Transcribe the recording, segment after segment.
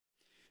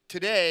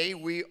Today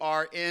we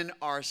are in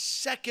our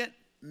second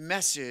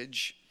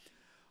message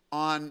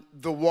on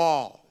the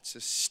wall. It's a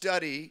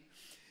study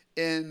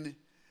in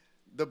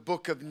the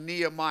book of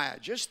Nehemiah.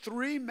 Just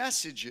 3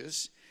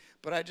 messages,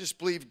 but I just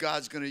believe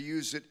God's going to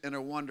use it in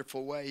a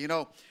wonderful way. You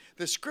know,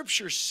 the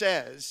scripture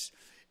says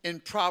in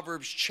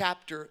Proverbs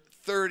chapter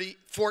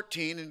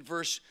 14 and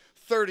verse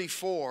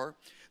 34,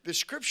 the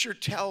scripture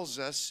tells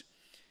us,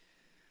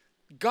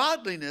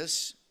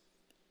 godliness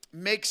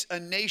makes a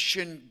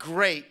nation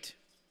great,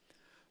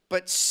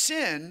 but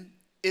sin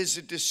is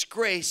a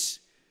disgrace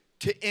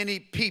to any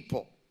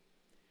people.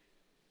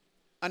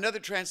 Another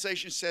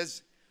translation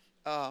says,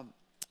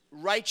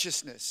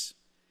 righteousness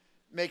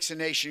makes a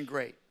nation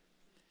great,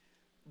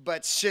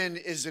 but sin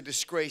is a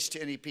disgrace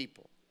to any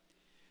people.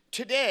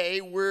 Today,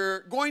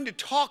 we're going to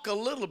talk a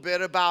little bit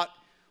about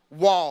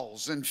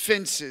walls and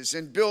fences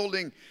and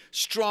building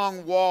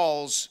strong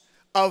walls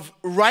of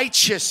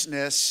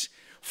righteousness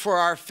for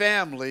our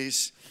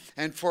families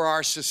and for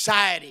our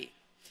society.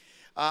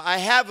 I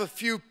have a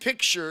few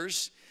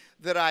pictures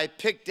that I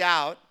picked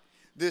out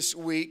this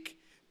week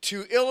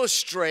to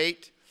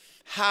illustrate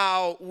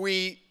how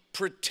we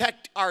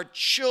protect our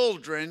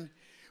children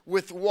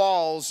with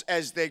walls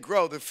as they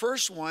grow. The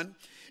first one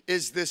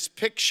is this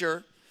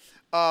picture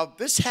of,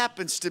 this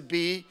happens to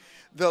be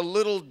the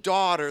little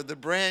daughter, the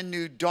brand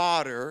new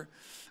daughter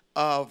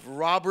of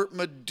Robert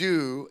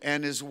Madu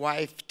and his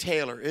wife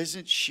Taylor.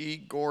 Isn't she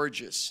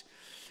gorgeous?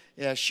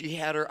 Yeah, she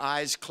had her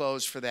eyes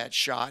closed for that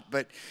shot,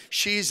 but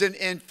she's an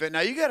infant. Now,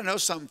 you got to know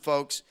something,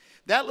 folks.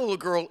 That little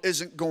girl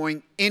isn't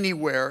going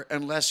anywhere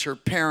unless her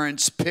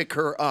parents pick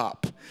her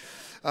up.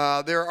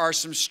 There are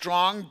some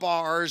strong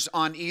bars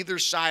on either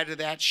side of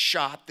that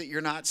shot that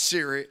you're not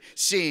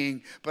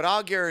seeing, but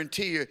I'll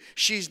guarantee you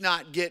she's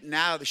not getting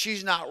out of it.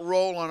 She's not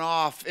rolling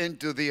off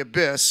into the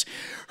abyss.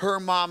 Her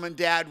mom and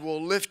dad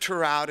will lift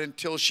her out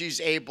until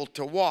she's able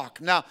to walk.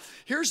 Now,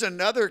 here's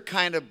another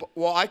kind of,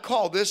 well, I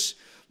call this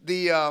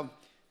the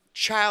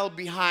child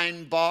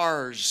behind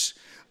bars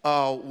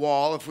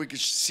wall. If we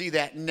could see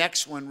that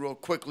next one real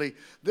quickly.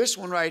 This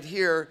one right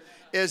here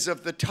is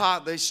of the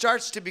toddler. He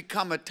starts to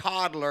become a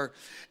toddler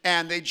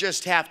and they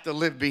just have to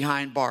live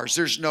behind bars.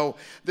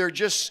 They're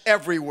just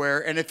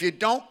everywhere. And if you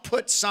don't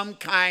put some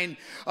kind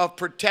of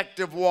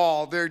protective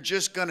wall,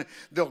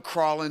 they'll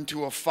crawl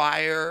into a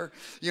fire.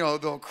 You know,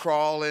 they'll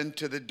crawl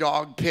into the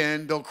dog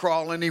pen. They'll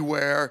crawl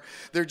anywhere.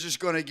 They're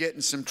just going to get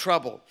in some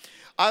trouble.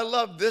 I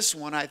love this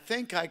one. I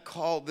think I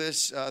call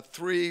this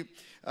 3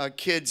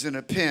 kids in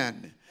a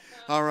pen.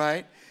 All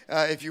right.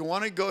 If you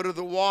want to go to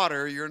the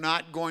water, you're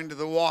not going to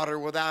the water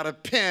without a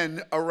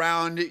pin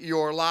around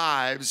your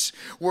lives.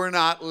 We're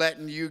not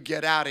letting you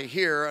get out of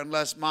here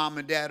unless mom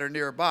and dad are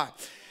nearby.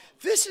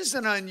 This is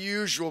an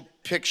unusual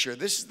picture.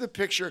 This is the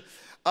picture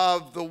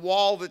of the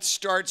wall that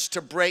starts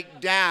to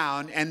break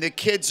down and the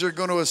kids are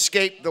going to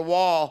escape the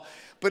wall.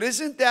 But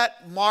isn't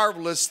that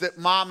marvelous that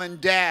mom and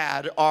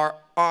dad are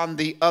on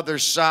the other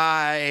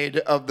side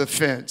of the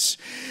fence?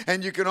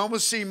 And you can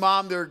almost see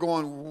mom there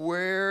going,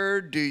 where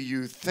do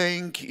you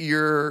think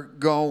you're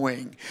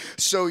going?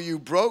 So you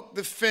broke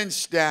the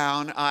fence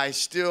down. I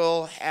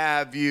still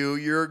have you.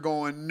 You're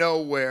going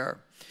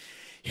nowhere.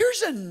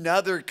 Here's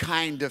another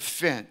kind of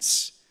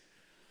fence.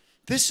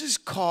 This is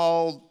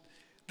called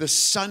the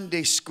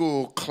Sunday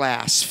school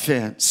class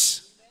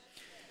fence.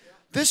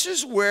 This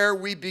is where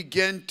we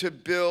begin to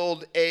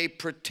build a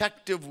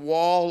protective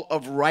wall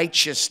of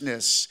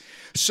righteousness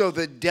so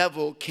the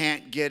devil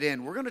can't get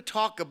in. We're going to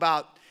talk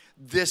about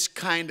this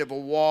kind of a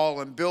wall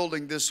and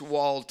building this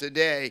wall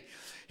today.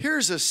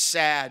 Here's a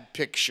sad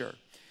picture.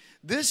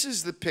 This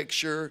is the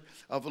picture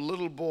of a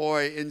little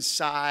boy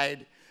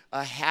inside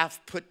a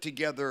half put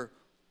together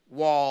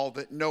wall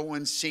that no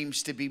one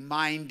seems to be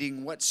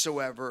minding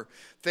whatsoever.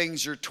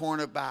 Things are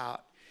torn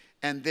about.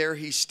 And there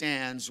he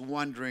stands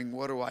wondering,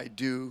 what do I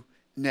do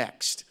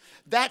next?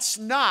 That's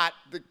not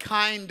the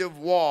kind of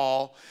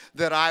wall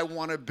that I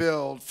want to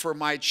build for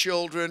my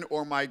children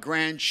or my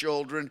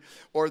grandchildren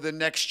or the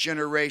next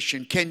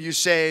generation. Can you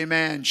say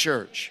amen,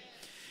 church?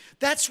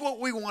 That's what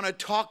we want to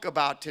talk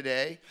about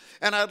today.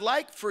 And I'd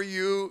like for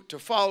you to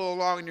follow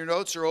along in your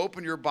notes or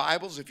open your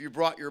Bibles if you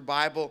brought your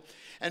Bible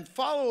and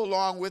follow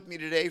along with me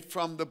today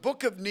from the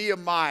book of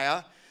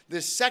Nehemiah,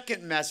 this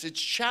second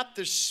message,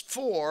 chapter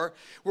 4.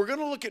 We're going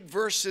to look at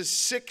verses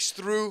 6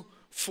 through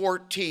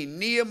 14.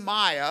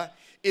 Nehemiah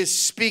is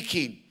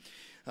speaking.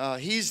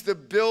 He's the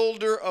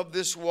builder of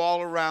this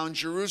wall around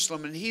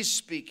Jerusalem, and he's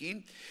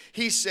speaking.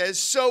 He says,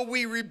 so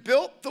we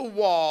rebuilt the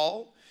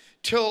wall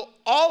till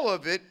all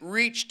of it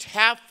reached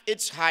half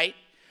its height,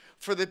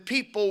 for the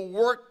people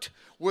worked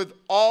with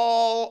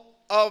all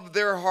of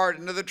their heart.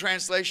 Another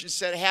translation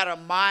said, had a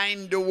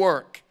mind to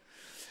work.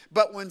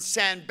 But when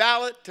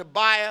Sanballat,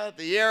 Tobiah,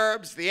 the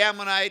Arabs, the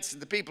Ammonites,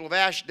 and the people of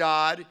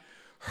Ashdod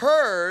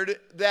heard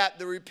that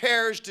the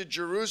repairs to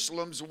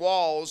Jerusalem's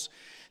walls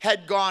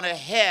had gone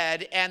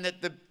ahead and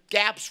that the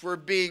gaps were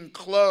being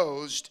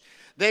closed,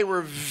 they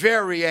were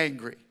very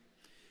angry.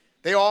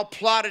 They all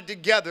plotted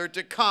together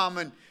to come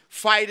and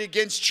fight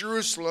against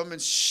Jerusalem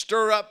and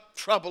stir up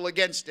trouble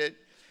against it.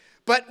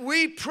 But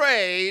we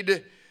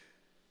prayed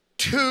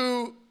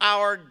to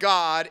our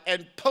God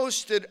and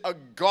posted a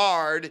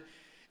guard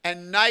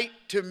and night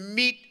to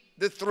meet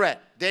the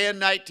threat, day and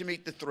night to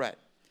meet the threat.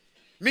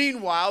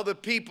 Meanwhile, the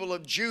people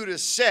of Judah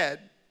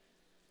said,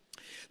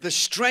 the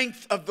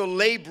strength of the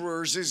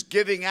laborers is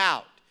giving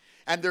out,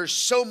 and there's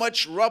so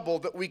much rubble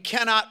that we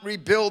cannot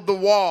rebuild the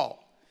wall.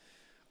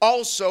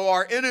 Also,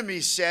 our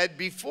enemies said,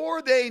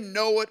 before they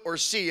know it or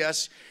see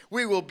us,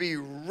 we will be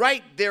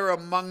right there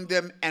among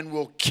them and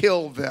will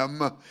kill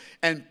them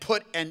and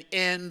put an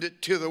end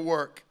to the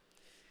work.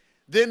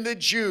 Then the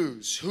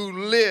Jews who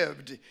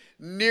lived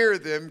near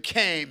them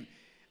came,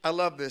 I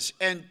love this,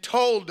 and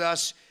told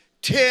us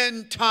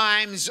 10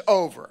 times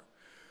over,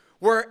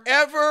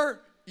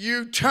 wherever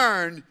you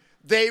turn,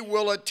 they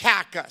will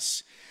attack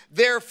us.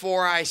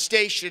 Therefore, I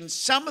stationed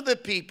some of the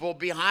people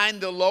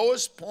behind the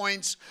lowest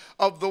points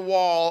of the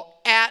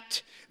wall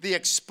at the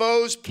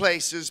exposed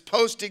places,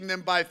 posting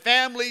them by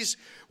families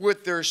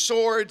with their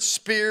swords,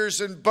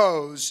 spears, and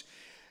bows.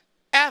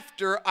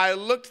 After I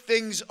looked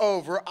things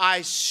over,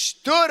 I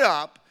stood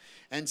up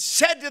and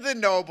said to the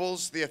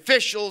nobles, the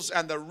officials,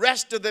 and the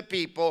rest of the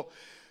people,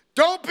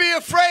 don't be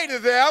afraid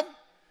of them.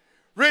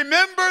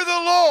 Remember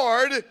the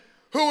Lord,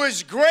 who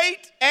is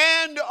great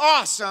and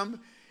awesome,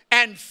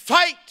 and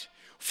fight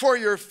for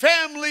your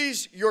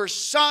families, your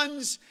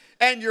sons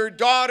and your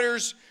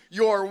daughters,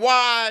 your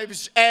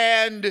wives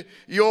and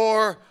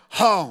your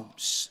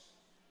homes.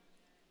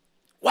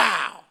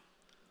 Wow,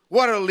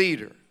 what a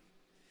leader.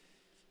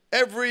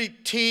 Every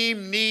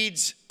team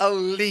needs a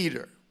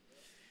leader.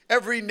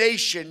 Every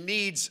nation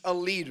needs a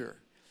leader.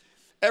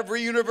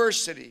 Every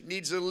university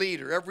needs a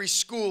leader. Every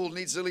school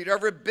needs a leader.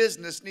 Every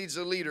business needs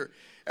a leader.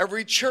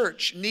 Every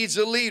church needs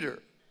a leader.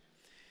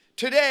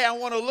 Today I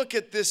want to look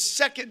at this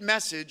second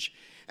message,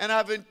 and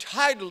I've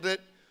entitled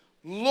it,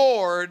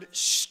 Lord,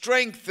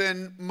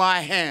 Strengthen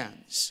My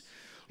Hands.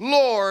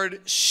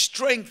 Lord,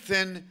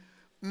 strengthen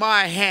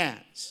my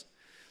hands.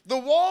 The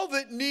wall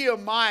that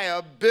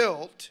Nehemiah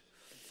built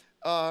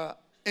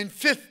in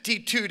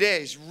 52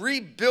 days,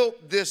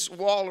 rebuilt this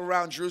wall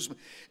around Jerusalem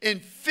in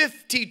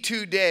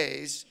 52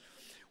 days,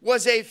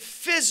 was a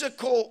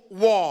physical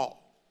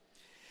wall.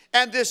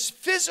 And this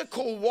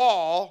physical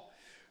wall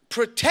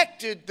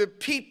protected the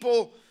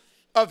people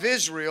of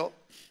Israel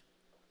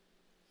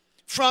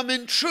from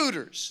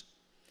intruders.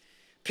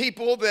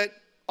 People that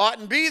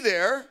oughtn't be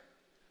there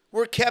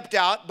were kept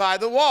out by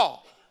the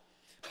wall.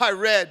 I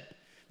read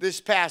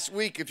this past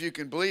week, if you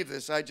can believe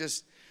this, I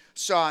just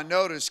saw a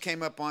notice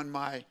came up on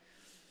my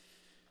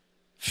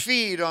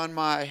feed on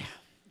my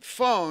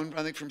phone,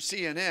 I think from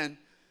CNN,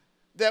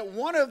 that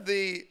one of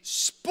the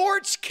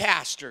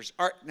sportscasters,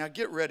 now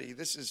get ready,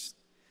 this is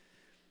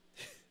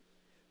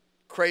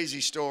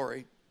crazy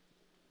story.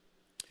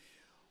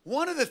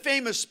 One of the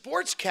famous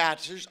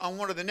sportscasters on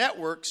one of the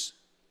networks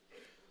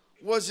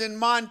was in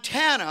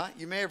Montana,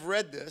 you may have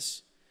read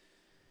this,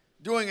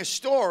 doing a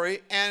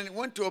story, and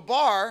went to a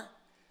bar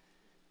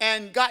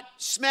and got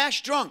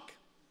smashed drunk.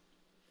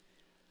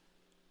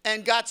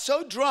 And got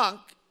so drunk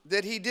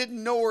that he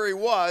didn't know where he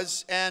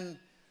was, and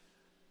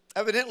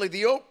evidently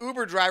the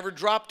Uber driver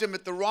dropped him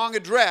at the wrong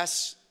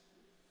address.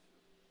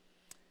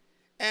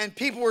 And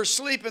people were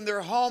asleep in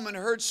their home and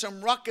heard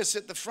some ruckus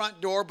at the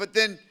front door, but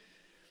then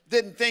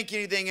didn't think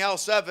anything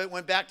else of it,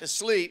 went back to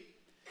sleep.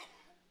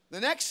 The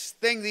next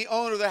thing the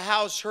owner of the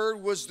house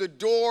heard was the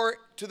door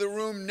to the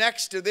room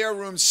next to their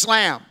room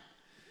slam.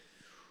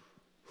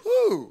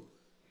 Whew.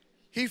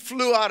 He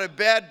flew out of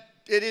bed.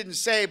 It didn't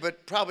say,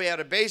 but probably had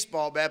a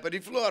baseball bat, but he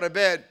flew out of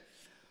bed,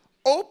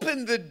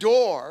 opened the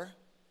door,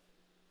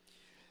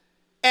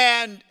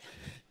 and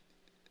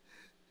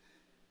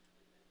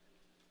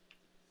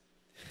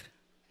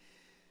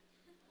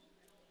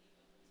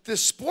the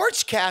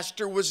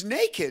sportscaster was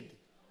naked,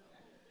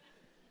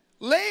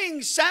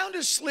 laying sound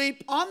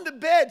asleep on the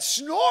bed,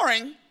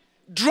 snoring,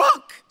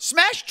 drunk,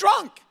 smashed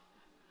drunk.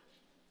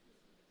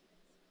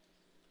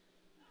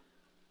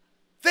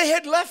 They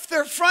had left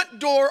their front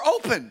door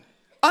open,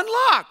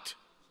 unlocked.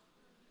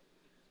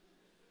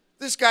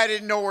 This guy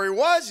didn't know where he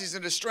was. He's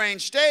in a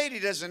strange state. He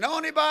doesn't know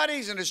anybody.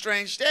 He's in a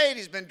strange state.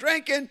 He's been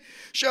drinking.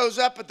 Shows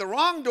up at the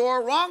wrong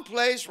door, wrong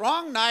place,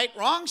 wrong night,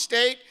 wrong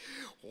state.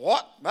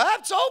 What?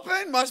 That's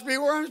open. Must be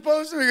where I'm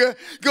supposed to be.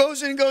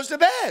 Goes in, goes to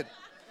bed.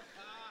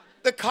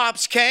 The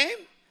cops came.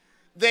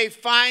 They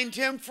fined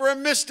him for a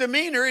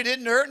misdemeanor. He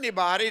didn't hurt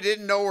anybody. He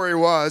didn't know where he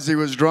was. He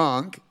was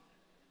drunk.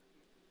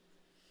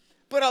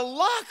 But a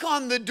lock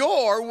on the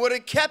door would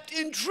have kept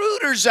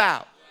intruders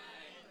out.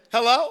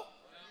 Hello?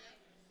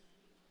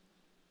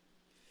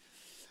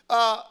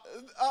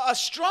 A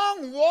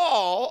strong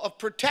wall of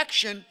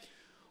protection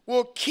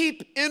will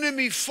keep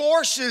enemy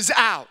forces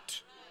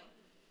out.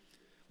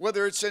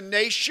 Whether it's a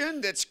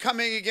nation that's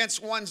coming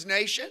against one's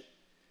nation,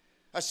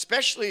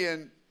 especially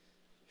in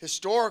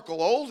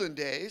historical olden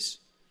days,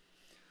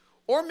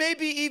 or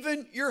maybe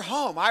even your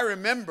home. I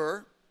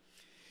remember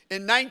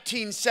in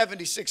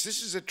 1976,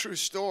 this is a true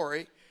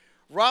story,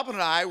 Robin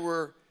and I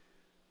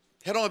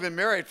had only been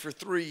married for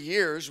 3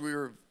 years. We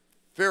were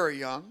very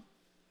young.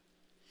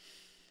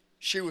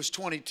 She was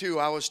 22.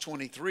 I was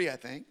 23, I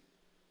think.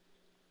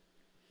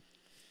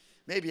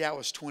 Maybe I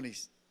was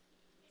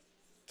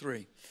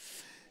 23.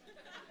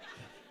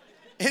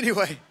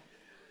 Anyway,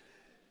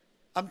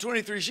 I'm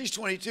 23. She's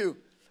 22.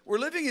 We're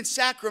living in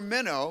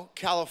Sacramento,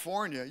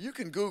 California. You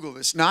can Google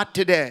this. Not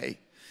today,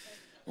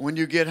 when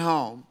you get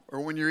home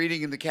or when you're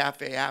eating in the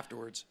cafe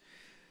afterwards.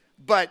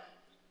 But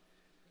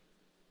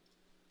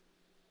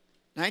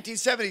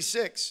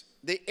 1976,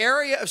 the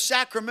area of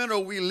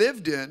Sacramento we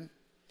lived in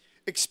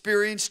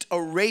experienced a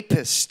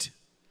rapist.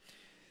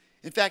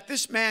 In fact,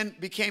 this man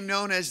became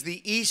known as the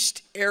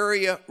East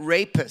Area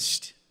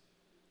Rapist.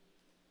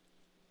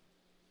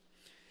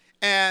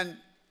 And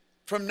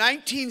from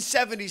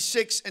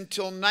 1976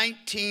 until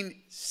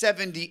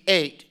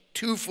 1978,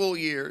 2 full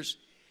years,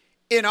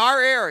 in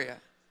our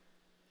area,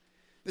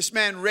 this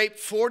man raped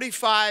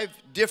 45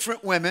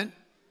 different women.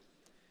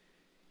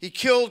 He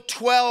killed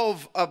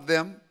 12 of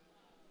them.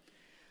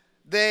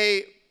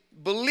 They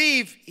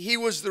believe he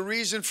was the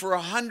reason for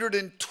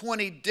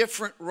 120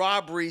 different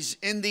robberies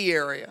in the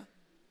area.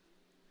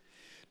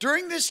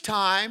 During this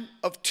time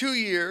of 2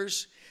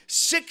 years,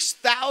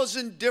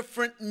 6,000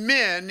 different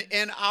men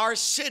in our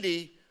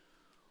city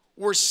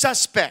were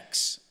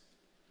suspects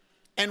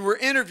and were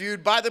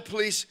interviewed by the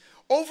police.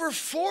 Over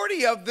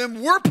 40 of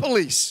them were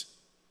police,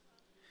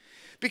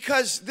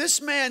 because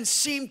this man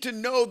seemed to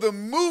know the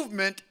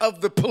movement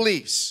of the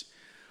police,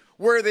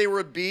 where they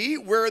would be,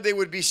 where they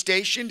would be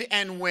stationed,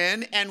 and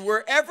when, and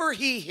wherever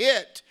he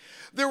hit,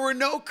 there were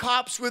no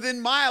cops within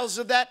miles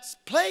of that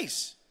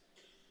place.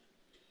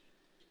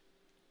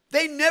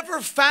 They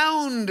never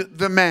found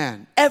the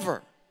man,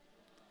 ever.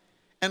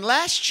 And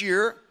last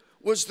year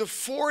was the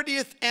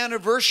 40th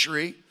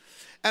anniversary,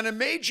 and a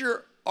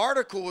major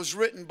article was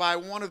written by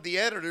one of the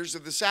editors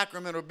of the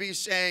Sacramento Bee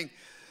saying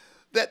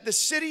that the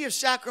city of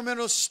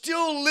Sacramento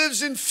still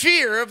lives in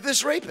fear of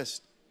this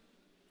rapist.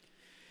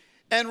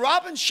 And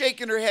Robin's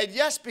shaking her head,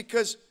 yes,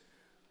 because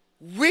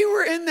we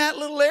were in that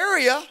little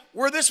area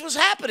where this was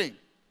happening.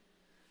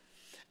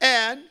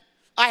 And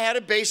I had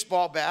a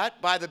baseball bat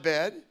by the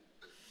bed,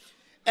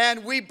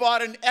 and we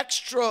bought an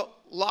extra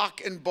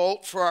lock and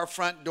bolt for our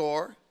front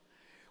door.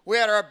 We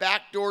had our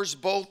back doors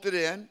bolted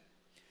in.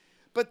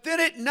 But then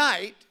at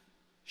night,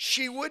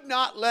 she would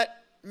not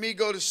let me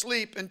go to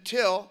sleep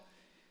until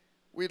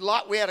we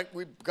got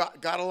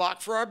a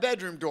lock for our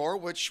bedroom door,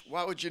 which,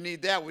 why would you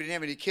need that? We didn't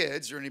have any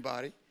kids or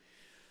anybody.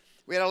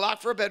 We had a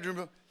lock for our bedroom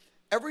door.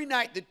 Every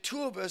night, the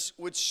two of us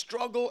would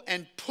struggle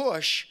and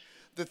push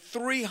the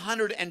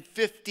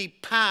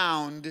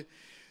 350-pound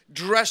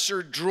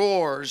dresser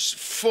drawers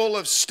full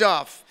of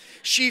stuff.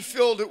 She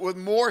filled it with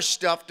more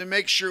stuff to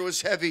make sure it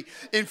was heavy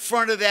in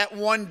front of that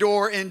one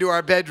door into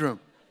our bedroom.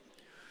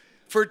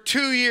 For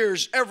 2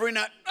 years, every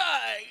night,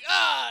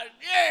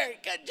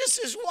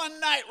 just this one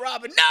night,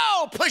 Robin,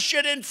 no, push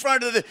it in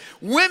front of the...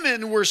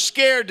 Women were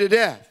scared to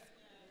death.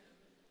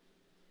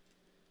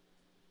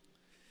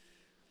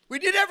 We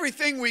did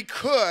everything we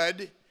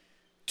could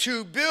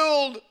to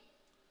build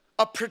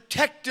a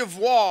protective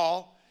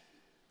wall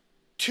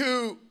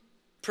to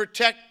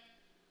protect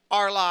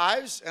our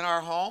lives and our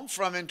home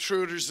from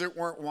intruders that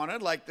weren't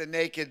wanted, like the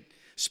naked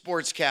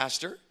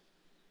sportscaster,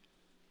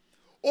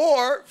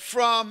 or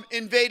from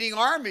invading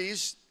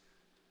armies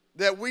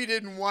that we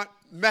didn't want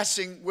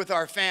messing with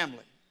our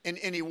family in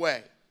any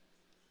way.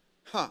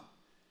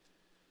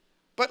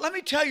 But let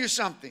me tell you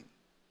something.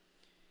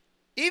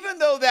 Even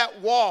though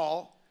that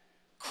wall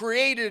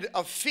created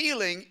a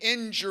feeling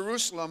in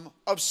Jerusalem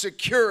of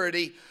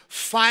security,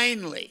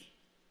 finally,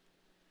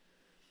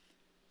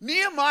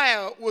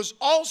 Nehemiah was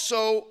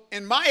also,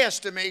 in my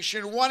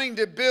estimation, wanting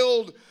to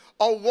build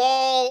a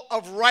wall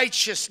of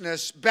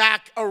righteousness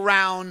back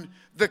around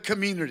the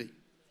community.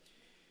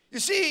 You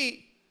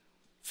see,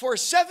 for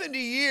 70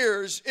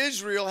 years,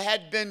 Israel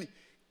had been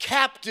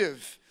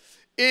captive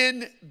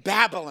in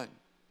Babylon.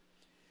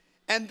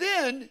 And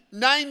then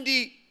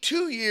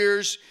 92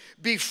 years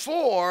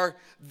before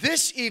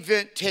this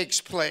event takes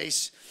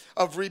place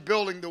of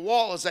rebuilding the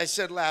wall, as I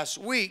said last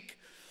week,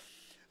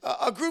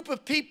 a group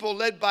of people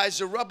led by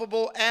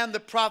Zerubbabel and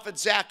the prophet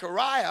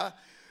Zechariah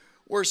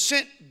were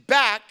sent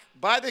back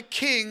by the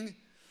king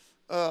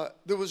that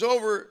was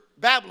over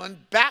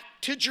Babylon back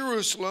to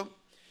Jerusalem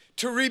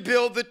to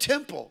rebuild the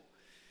temple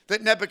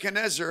that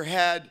Nebuchadnezzar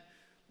had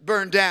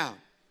burned down.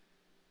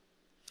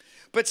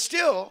 But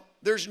still,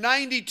 there's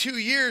 92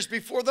 years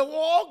before the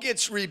wall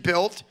gets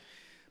rebuilt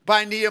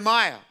by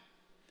Nehemiah.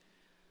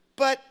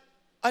 But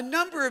a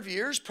number of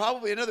years,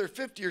 probably another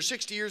 50 or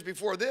 60 years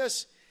before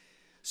this,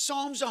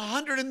 Psalms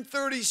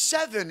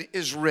 137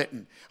 is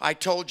written. I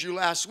told you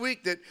last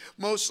week that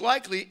most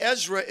likely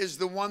Ezra is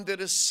the one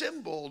that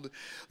assembled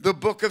the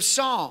book of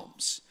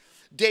Psalms.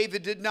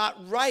 David did not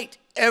write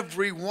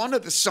every one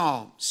of the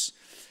Psalms.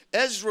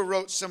 Ezra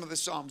wrote some of the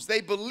Psalms.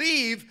 They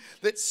believe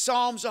that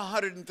Psalms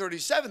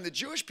 137, the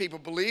Jewish people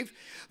believe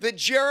that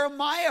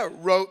Jeremiah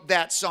wrote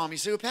that psalm. You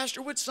say, well,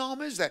 Pastor, what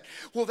psalm is that?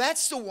 Well,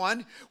 that's the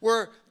one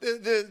where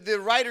the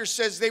writer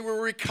says they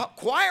were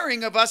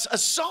requiring of us a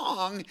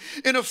song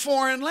in a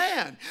foreign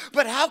land.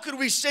 But how could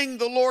we sing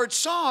the Lord's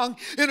song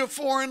in a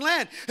foreign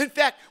land? In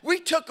fact, we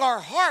took our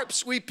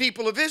harps, we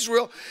people of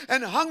Israel,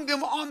 and hung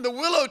them on the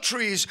willow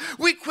trees.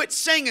 We quit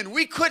singing.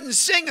 We couldn't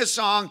sing a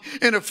song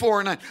in a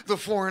foreign land. The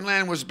foreign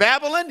land was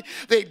Babylon.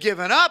 They'd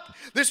given up.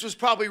 This was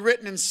probably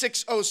written in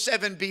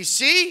 607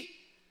 BC.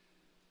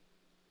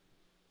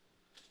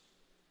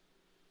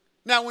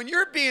 Now, when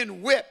you're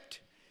being whipped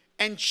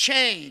and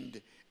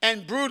chained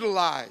and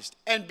brutalized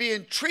and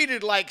being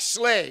treated like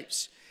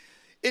slaves,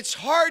 it's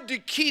hard to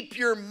keep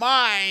your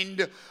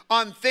mind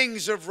on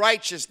things of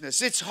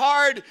righteousness. It's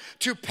hard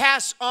to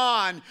pass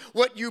on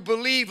what you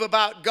believe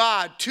about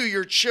God to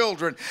your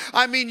children.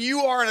 I mean,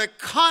 you are in a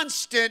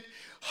constant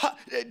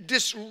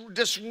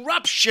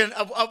disruption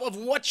of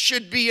what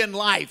should be in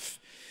life.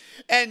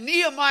 And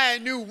Nehemiah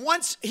knew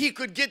once he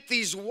could get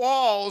these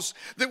walls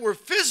that were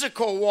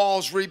physical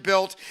walls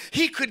rebuilt,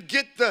 he could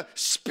get the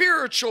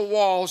spiritual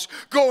walls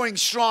going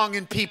strong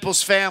in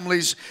people's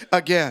families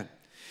again.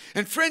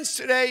 And friends,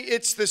 today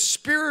it's the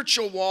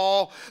spiritual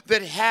wall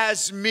that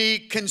has me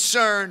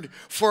concerned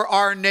for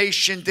our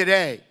nation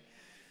today.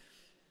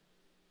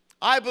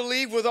 I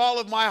believe with all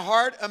of my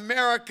heart,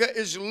 America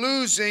is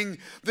losing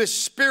the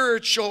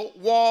spiritual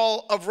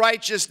wall of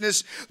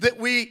righteousness that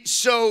we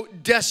so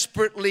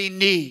desperately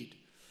need.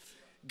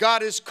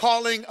 God is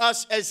calling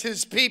us as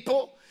His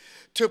people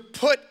to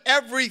put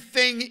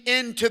everything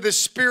into the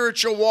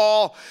spiritual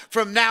wall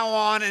from now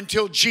on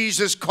until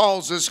Jesus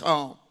calls us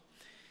home.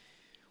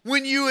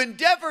 When you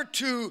endeavor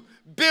to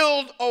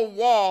build a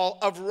wall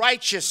of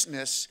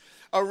righteousness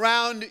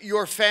around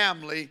your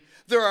family,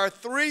 there are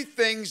three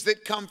things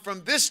that come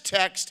from this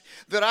text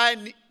that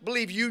I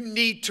believe you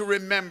need to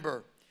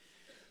remember.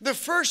 The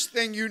first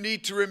thing you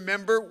need to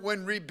remember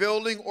when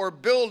rebuilding or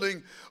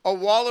building a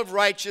wall of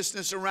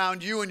righteousness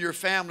around you and your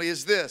family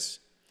is this: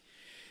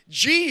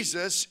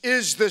 Jesus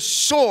is the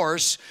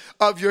source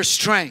of your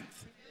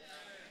strength.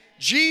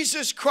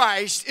 Jesus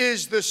Christ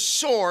is the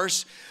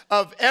source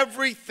of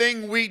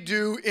everything we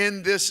do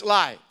in this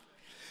life.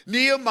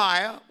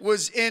 Nehemiah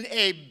was in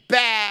a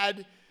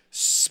bad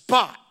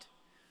spot.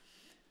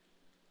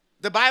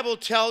 The Bible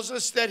tells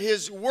us that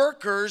his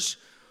workers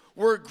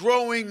were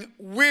growing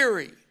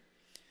weary.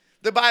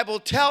 The Bible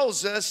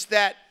tells us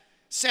that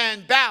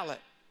Sanballat,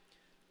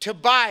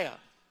 Tobiah,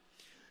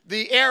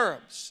 the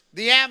Arabs,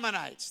 the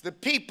Ammonites, the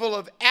people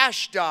of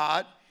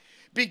Ashdod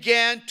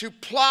began to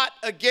plot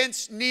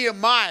against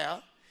Nehemiah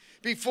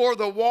before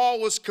the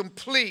wall was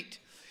complete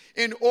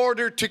in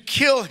order to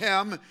kill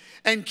him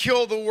and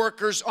kill the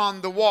workers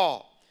on the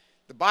wall.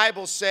 The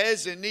Bible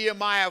says in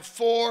Nehemiah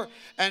 4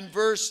 and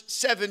verse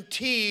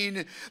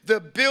 17, the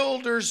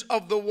builders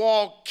of the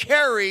wall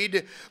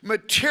carried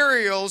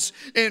materials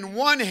in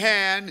one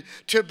hand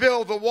to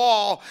build the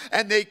wall,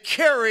 and they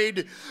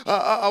carried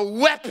a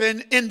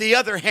weapon in the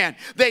other hand.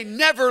 They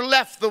never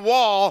left the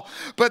wall,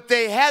 but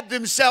they had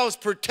themselves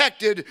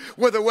protected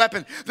with a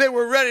weapon. They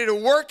were ready to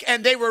work,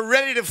 and they were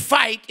ready to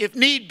fight, if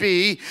need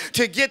be,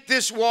 to get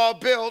this wall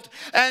built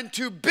and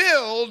to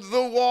build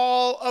the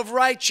wall of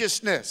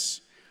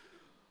righteousness.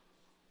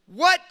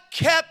 What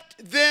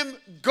kept them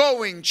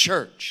going,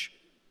 church?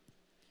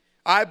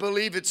 I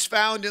believe it's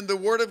found in the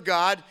Word of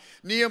God.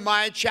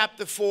 Nehemiah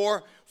chapter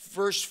 4,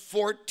 verse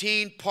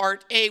 14,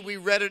 part A. We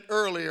read it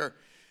earlier.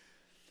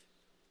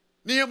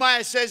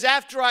 Nehemiah says,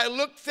 after I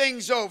looked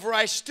things over,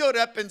 I stood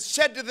up and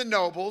said to the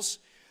nobles,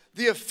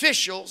 the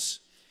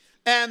officials,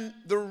 and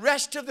the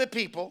rest of the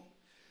people,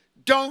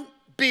 don't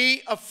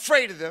be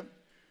afraid of them.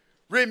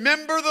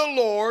 Remember the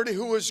Lord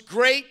who is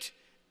great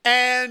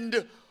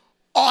and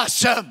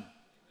awesome.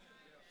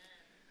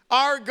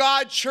 Our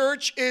God,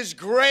 church, is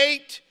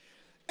great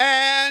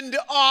and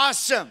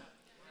awesome.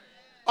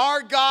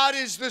 Our God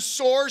is the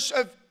source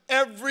of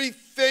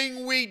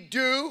everything we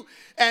do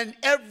and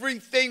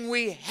everything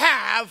we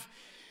have.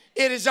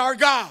 It is our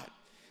God,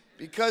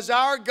 because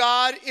our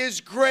God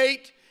is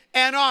great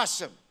and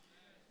awesome.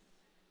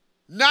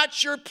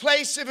 Not your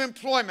place of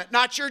employment,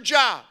 not your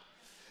job,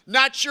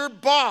 not your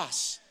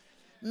boss,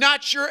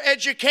 not your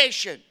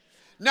education,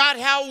 not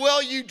how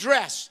well you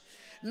dress,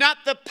 not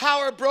the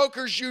power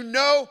brokers you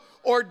know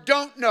or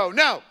don't know.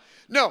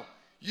 No.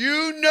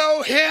 You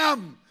know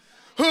Him,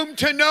 whom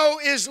to know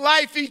is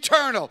life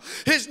eternal.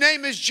 His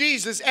name is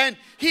Jesus, and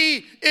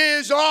He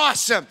is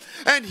awesome,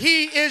 and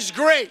He is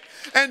great,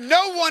 and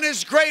no one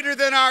is greater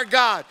than our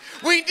God.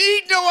 We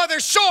need no other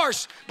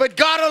source but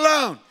God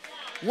alone.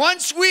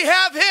 Once we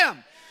have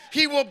Him,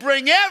 He will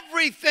bring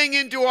everything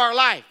into our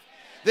life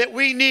that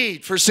we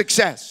need for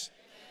success.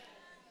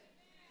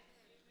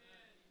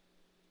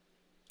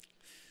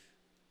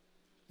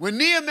 When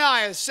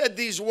Nehemiah said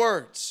these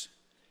words,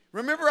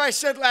 remember I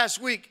said last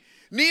week,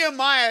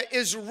 Nehemiah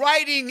is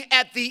writing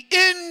at the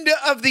end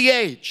of the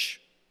age.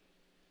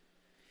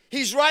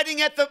 He's writing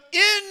at the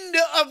end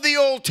of the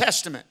Old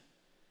Testament.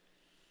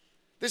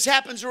 This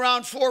happens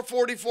around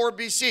 444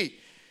 BC.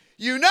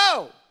 You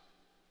know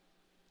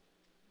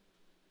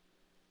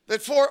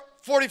that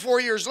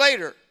 44 years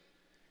later,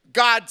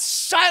 God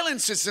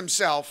silences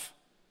himself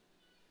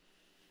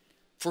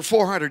for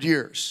 400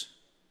 years.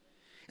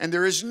 And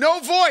there is no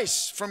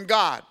voice from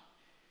God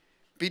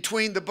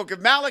between the book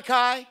of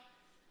Malachi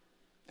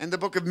and the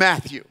book of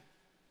Matthew.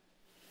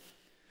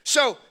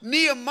 So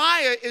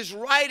Nehemiah is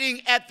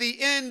writing at the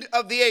end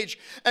of the age.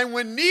 And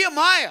when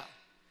Nehemiah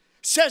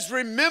says,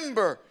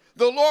 remember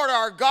the Lord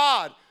our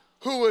God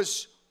who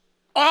is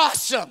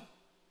awesome,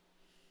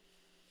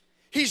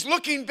 he's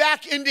looking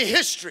back into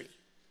history.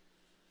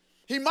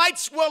 He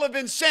might well have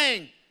been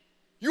saying,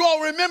 you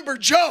all remember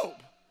Job,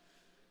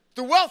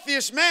 the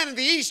wealthiest man in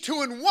the East,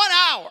 who in 1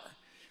 hour,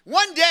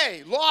 one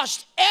day,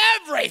 lost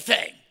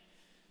everything.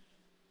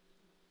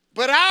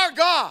 But our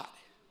God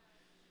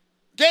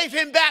gave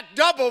him back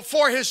double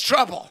for his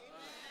trouble.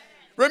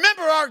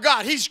 Remember our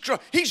God. He's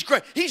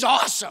great. He's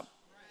awesome.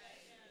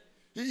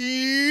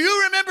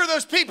 You remember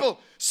those people,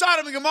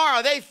 Sodom and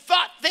Gomorrah, they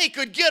thought they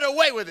could get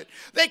away with it.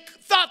 They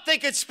thought they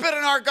could spit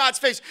in our God's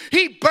face.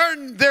 He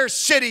burned their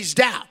cities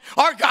down.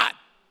 Our God.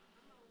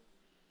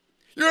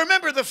 You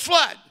remember the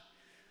flood.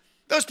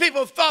 Those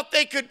people thought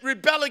they could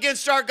rebel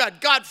against our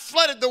God. God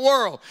flooded the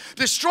world,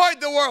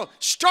 destroyed the world,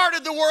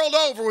 started the world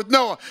over with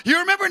Noah. You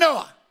remember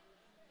Noah?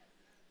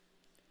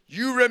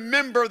 You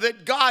remember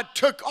that God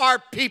took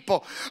our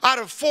people out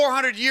of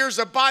 400 years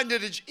of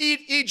bondage in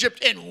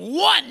Egypt in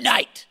one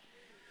night,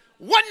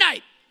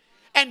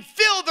 and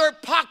filled their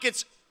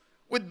pockets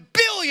with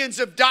billions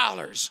of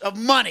dollars of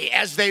money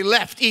as they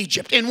left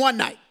Egypt in one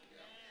night.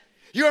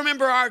 You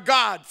remember our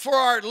God, for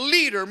our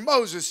leader,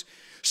 Moses,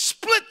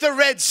 split the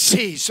Red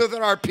Sea so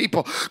that our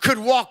people could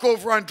walk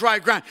over on dry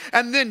ground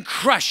and then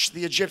crush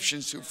the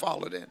Egyptians who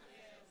followed in.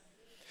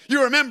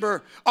 You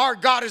remember our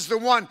God is the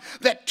one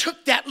that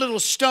took that little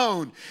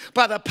stone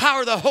by the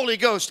power of the Holy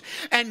Ghost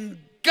and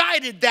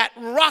guided that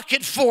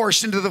rocket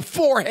force into the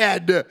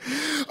forehead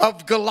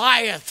of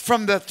Goliath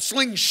from the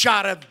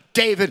slingshot of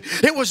David.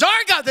 It was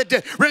our God that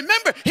did.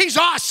 Remember, he's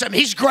awesome.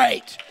 He's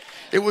great.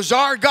 It was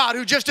our God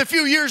who just a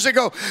few years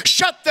ago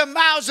shut the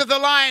mouths of the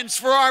lions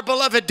for our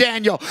beloved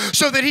Daniel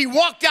so that he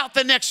walked out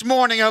the next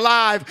morning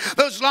alive.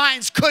 Those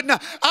lions could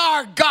not.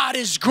 Our God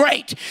is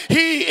great.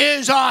 He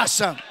is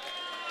awesome.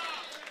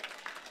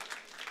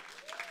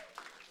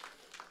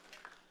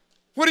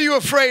 What are you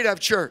afraid of,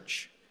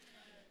 church?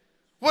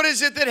 What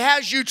is it that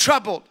has you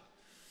troubled?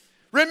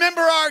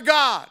 Remember our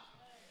God.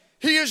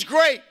 He is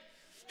great.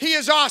 He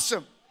is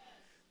awesome.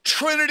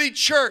 Trinity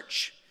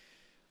Church,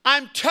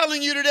 I'm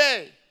telling you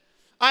today,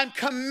 I'm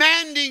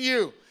commanding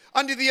you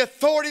under the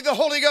authority of the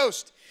Holy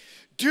Ghost,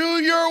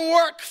 do your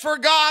work for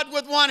God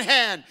with one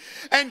hand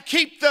and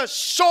keep the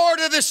sword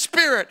of the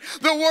Spirit,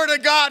 the Word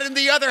of God, in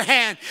the other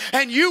hand,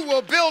 and you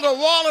will build a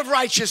wall of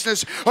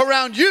righteousness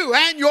around you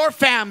and your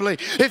family.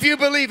 If you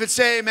believe it,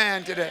 say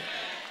amen today. Amen.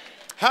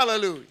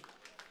 Hallelujah.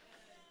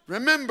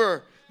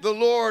 Remember the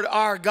Lord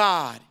our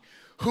God,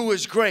 who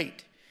is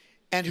great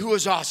and who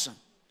is awesome.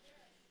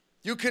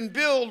 You can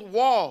build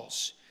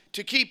walls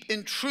to keep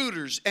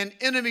intruders and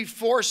enemy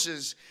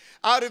forces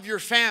out of your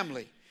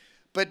family.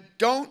 But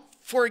don't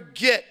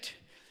forget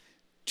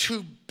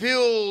to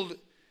build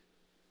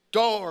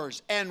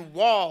doors and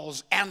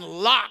walls and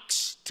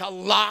locks to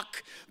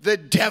lock the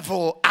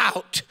devil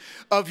out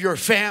of your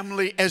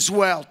family as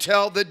well.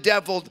 Tell the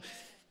devil,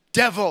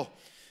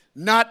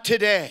 not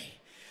today,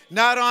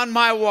 not on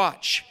my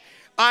watch.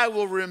 I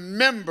will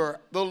remember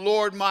the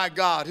Lord my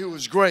God, who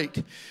is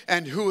great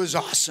and who is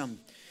awesome.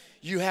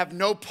 You have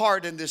no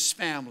part in this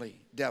family,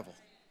 devil.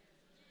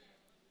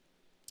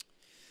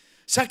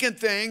 Second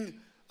thing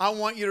I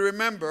want you to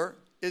remember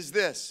is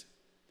this.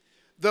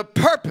 The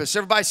purpose,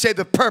 everybody say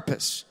the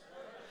purpose.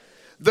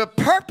 The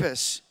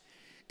purpose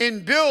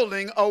in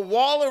building a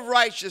wall of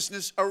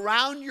righteousness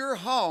around your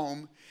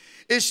home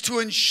is to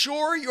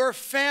ensure your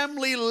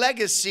family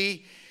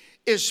legacy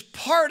is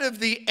part of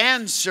the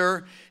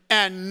answer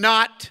and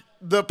not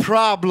the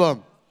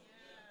problem.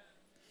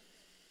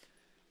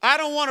 I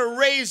don't want to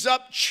raise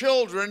up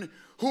children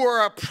who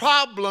are a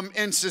problem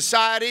in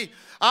society.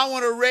 I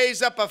want to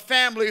raise up a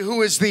family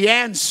who is the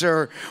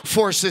answer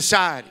for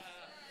society.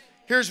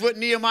 Here's what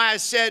Nehemiah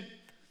said.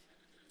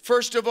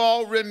 First of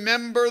all,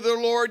 remember the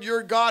Lord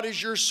your God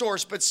is your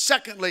source. But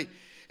secondly,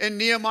 in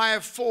Nehemiah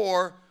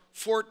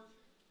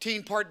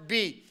 4:14, part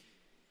B,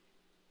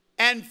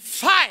 and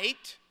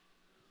fight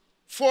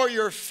for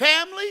your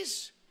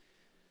families,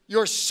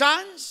 your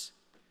sons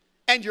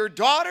and your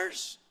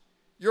daughters,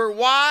 your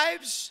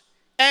wives,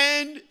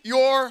 and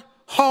your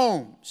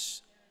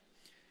homes.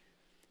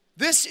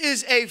 This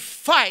is a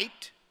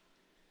fight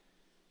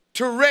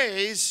to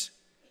raise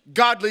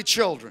godly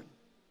children.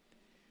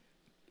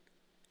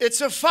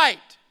 It's a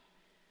fight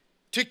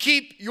to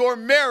keep your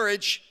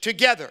marriage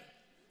together.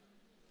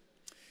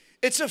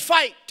 It's a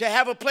fight to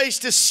have a place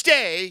to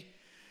stay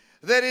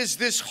that is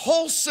this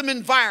wholesome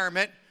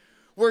environment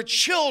where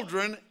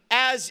children,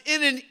 as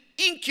in an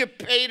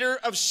incubator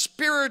of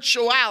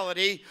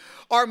spirituality,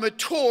 are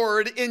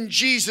matured in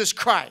Jesus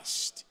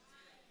Christ.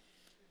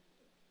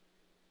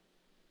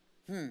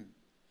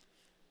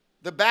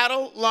 The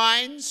battle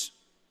lines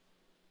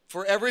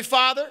for every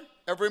father,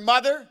 every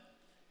mother,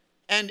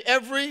 and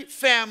every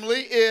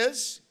family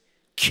is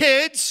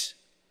kids,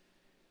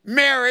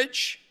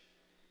 marriage,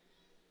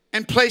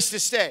 and place to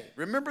stay.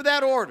 Remember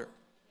that order.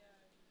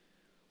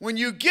 When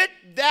you get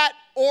that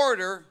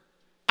order,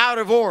 out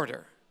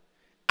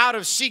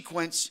of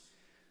sequence,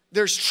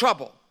 there's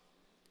trouble.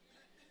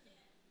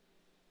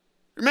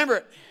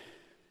 Remember,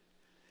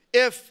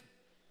 if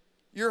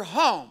you're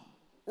home,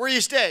 where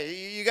you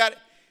stay,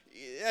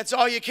 that's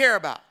all you care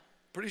about.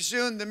 Pretty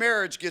soon the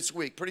marriage gets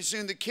weak. Pretty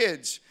soon the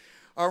kids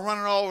are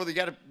running all over. They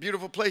got a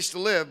beautiful place to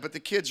live, but the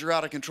kids are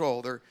out of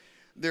control.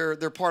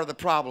 They're part of the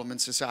problem in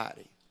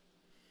society.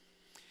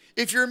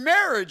 If your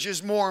marriage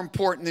is more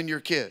important than your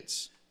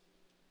kids,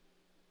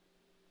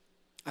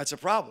 that's a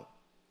problem.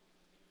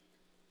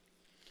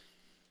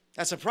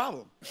 That's a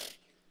problem.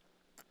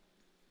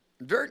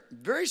 Very,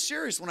 very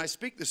serious when I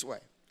speak this way.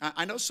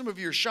 I know some of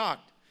you are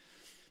shocked.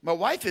 My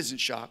wife isn't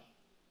shocked.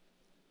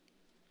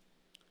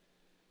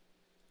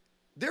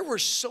 There were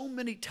so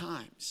many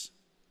times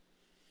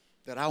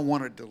that I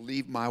wanted to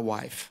leave my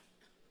wife.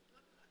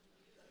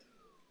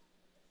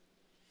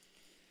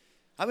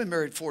 I've been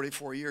married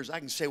 44 years. I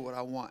can say what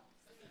I want.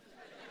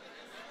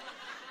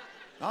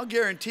 I'll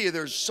guarantee you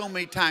there's so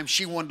many times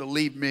she wanted to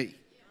leave me.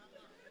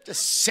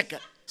 Just sick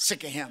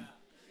of him.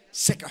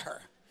 Sick of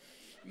her.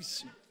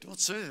 Don't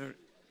say that.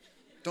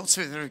 Don't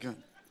say that again.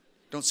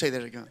 Don't say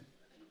that again.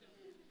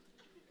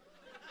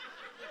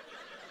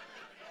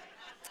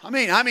 I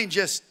mean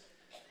just,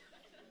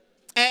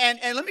 and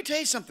let me tell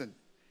you something.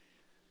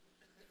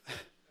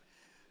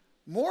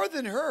 More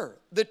than her,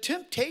 the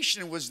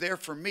temptation was there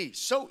for me.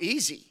 So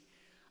easy.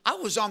 I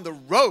was on the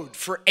road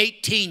for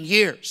 18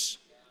 years.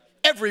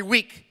 Every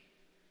week.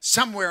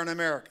 Somewhere in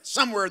America.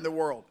 Somewhere in the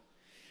world.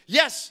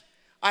 Yes,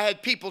 I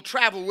had people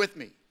travel with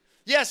me.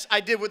 Yes, I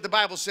did what the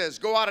Bible says.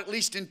 Go out at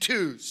least in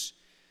twos.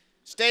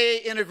 Stay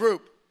in a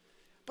group.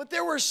 But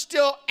there was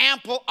still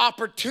ample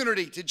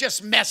opportunity to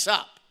just mess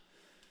up.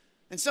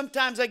 And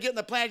sometimes I get in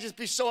the plane, I just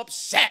be so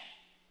upset.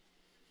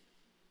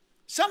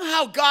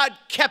 Somehow God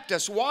kept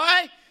us.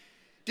 Why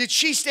did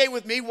she stay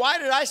with me? Why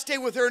did I stay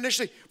with her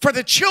initially? For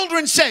the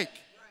children's sake.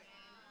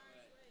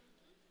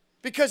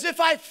 Because if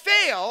I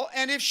fail,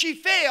 and if she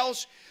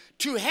fails,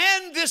 to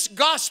hand this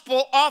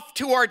gospel off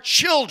to our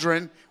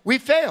children, we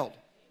failed.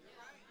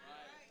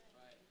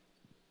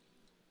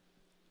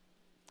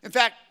 In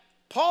fact,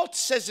 Paul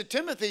says to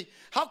Timothy,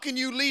 how can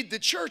you lead the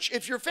church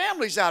if your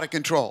family's out of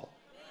control?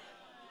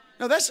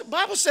 No, the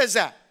Bible says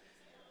that.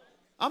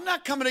 I'm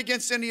not coming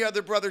against any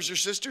other brothers or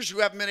sisters who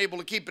haven't been able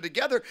to keep it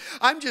together.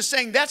 I'm just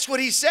saying that's what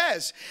he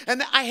says.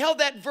 And I held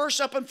that verse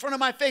up in front of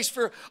my face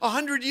for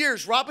 100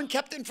 years. Robin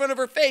kept it in front of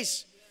her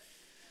face.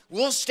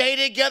 We'll stay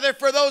together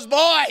for those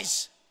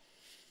boys.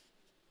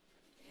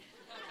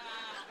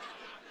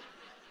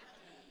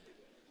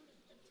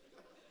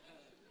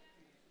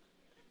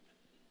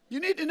 You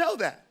need to know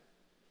that.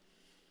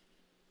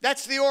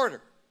 That's the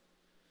order.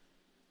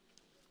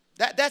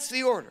 That's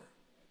the order.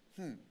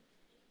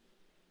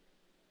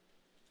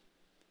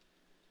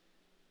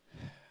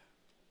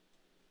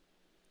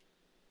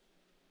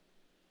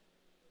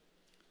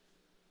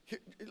 Here,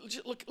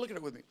 just look at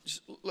it with me.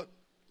 Just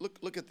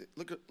look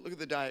at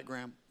the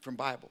diagram from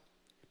Bible.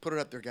 Put it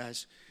up there,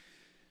 guys.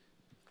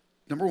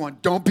 Number one,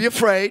 don't be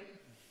afraid.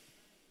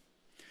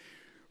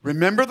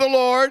 Remember the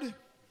Lord.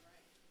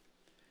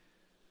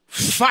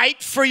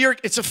 Fight for your,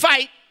 it's a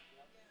fight.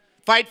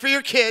 Fight for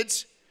your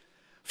kids.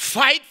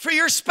 Fight for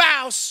your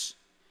spouse.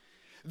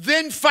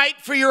 Then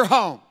fight for your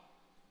home.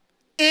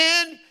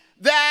 In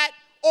that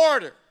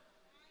order.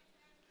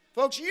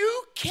 Folks,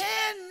 you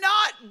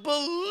cannot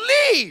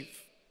believe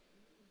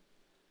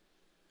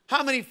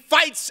how many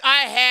fights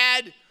I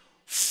had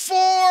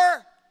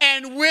for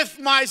and with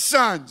my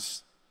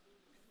sons.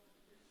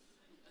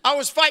 I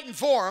was fighting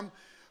for them,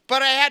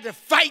 but I had to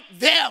fight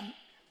them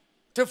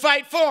to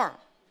fight for them.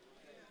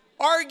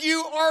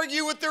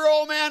 Argue with their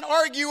old man,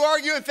 argue.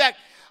 In fact,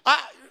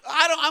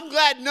 I'm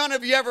glad none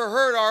of you ever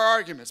heard our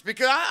arguments,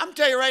 because I'm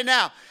telling you right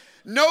now,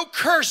 no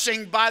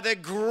cursing by the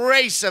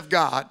grace of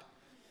God,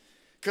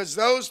 because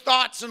those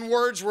thoughts and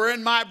words were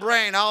in my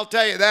brain, I'll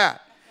tell you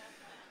that.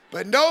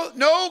 But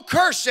no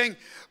cursing.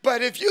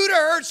 But if you'd have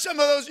heard some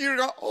of those, you'd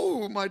go,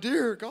 oh, my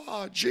dear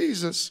God,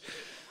 Jesus.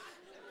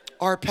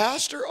 Our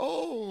pastor,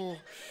 oh.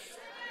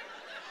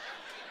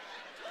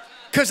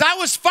 Because I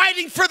was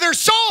fighting for their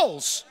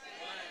souls.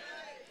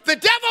 The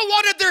devil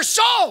wanted their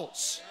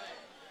souls.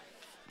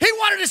 He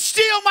wanted to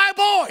steal my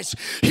boys.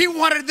 He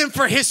wanted them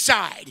for his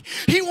side.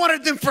 He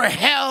wanted them for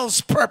hell's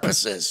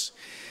purposes.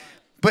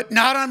 But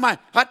not on mine.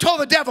 I told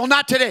the devil,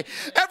 not today.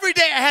 Every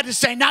day I had to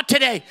say, not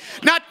today.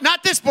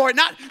 Not this boy.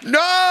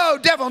 No,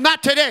 devil,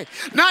 not today.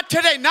 Not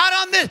today. Not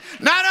on this.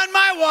 Not on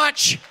my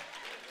watch.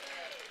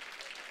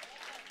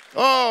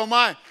 Oh,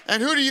 my.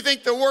 And who do you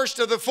think the worst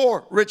of the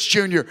four? Rich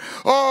Jr.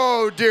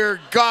 Oh,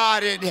 dear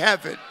God in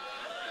heaven.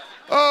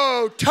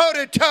 Oh, toe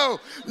to toe,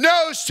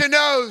 nose to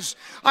nose.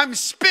 I'm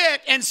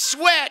spit and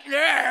sweat.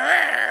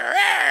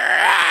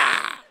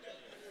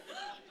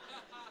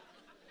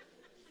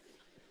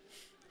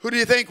 Who do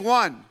you think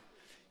won?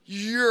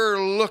 You're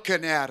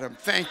looking at him.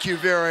 Thank you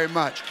very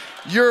much.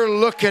 You're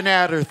looking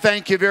at her.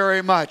 Thank you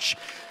very much.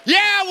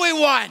 Yeah, we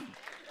won.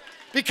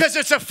 Because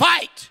it's a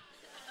fight.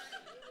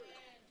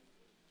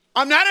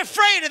 I'm not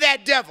afraid of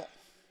that devil.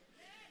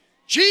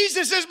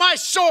 Jesus is my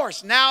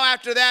source. Now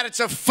after that, it's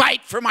a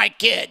fight for my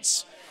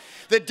kids.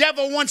 The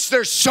devil wants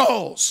their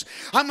souls.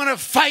 I'm going to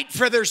fight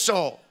for their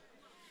soul.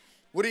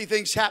 What do you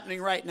think's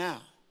happening right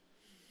now?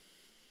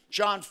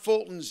 John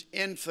Fulton's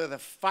in for the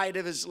fight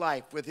of his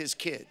life with his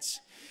kids.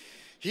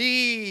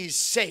 He's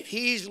safe.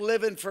 He's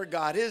living for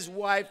God. His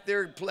wife,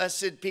 they're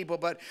blessed people,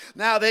 but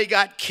now they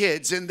got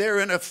kids and they're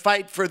in a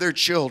fight for their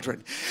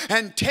children.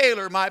 And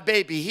Taylor, my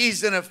baby,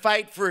 he's in a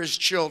fight for his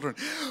children.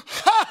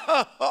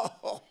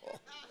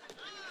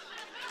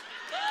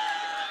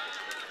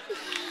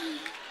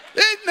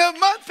 In the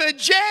month of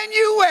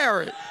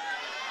January,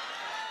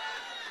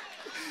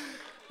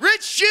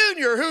 Rich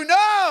Jr., who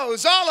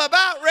knows all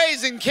about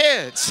raising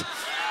kids,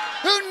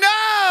 who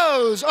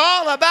knows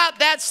all about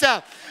that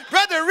stuff.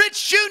 Brother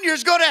Rich Jr.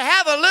 is going to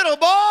have a little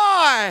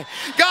boy,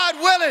 God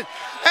willing.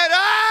 And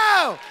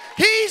oh,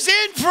 he's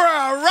in for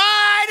a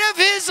ride of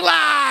his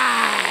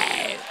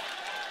life.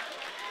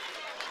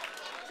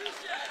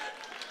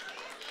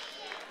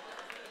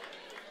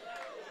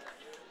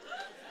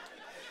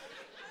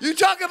 You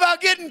talk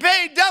about getting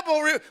paid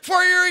double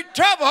for your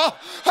trouble. Ho,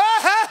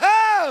 ho,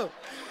 ho.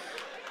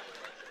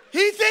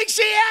 He thinks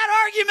he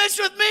had arguments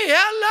with me.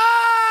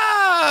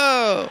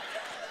 Hello.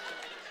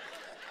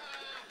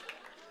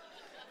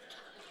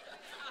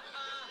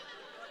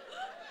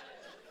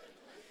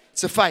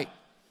 It's a fight.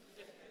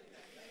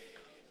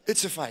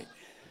 It's a fight.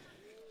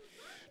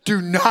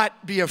 Do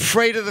not be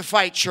afraid of the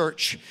fight,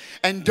 church,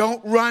 and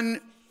don't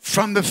run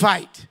from the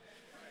fight.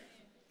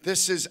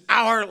 This is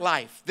our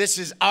life. This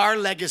is our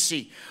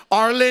legacy,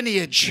 our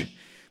lineage.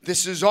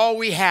 This is all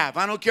we have.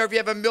 I don't care if you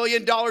have $1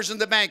 million in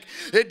the bank.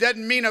 It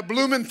doesn't mean a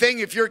blooming thing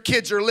if your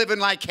kids are living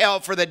like hell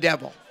for the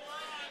devil.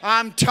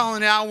 I'm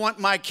telling you, I want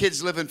my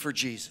kids living for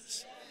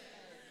Jesus.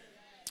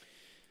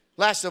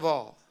 Last of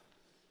all,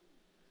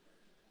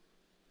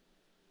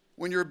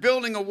 when you're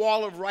building a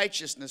wall of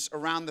righteousness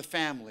around the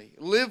family,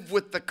 live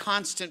with the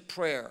constant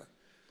prayer,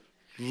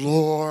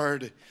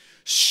 Lord,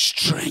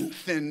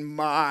 strengthen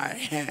my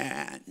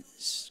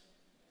hands.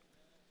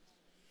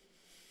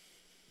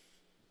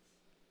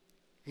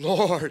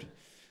 Lord,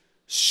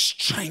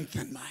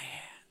 strengthen my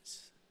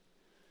hands.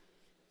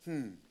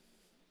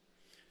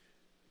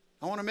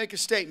 I want to make a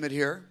statement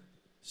here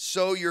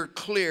so you're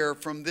clear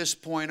from this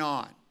point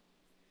on.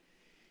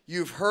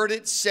 You've heard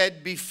it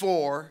said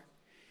before,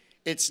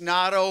 it's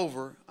not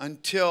over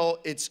until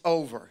it's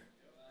over.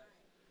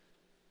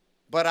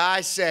 But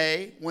I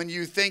say, when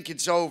you think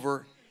it's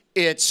over,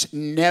 it's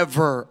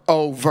never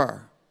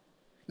over.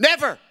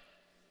 Never.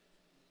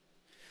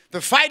 The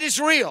fight is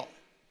real.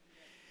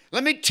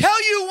 Let me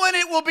tell you when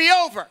it will be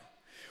over.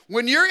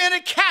 When you're in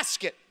a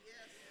casket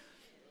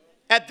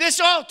at this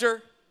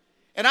altar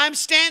and I'm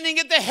standing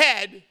at the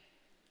head,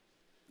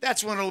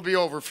 that's when it'll be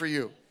over for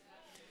you.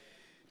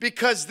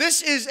 Because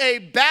this is a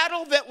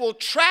battle that will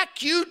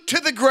track you to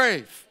the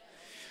grave.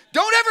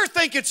 Don't ever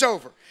think it's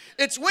over.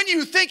 It's when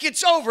you think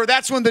it's over,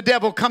 that's when the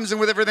devil comes in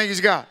with everything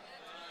he's got.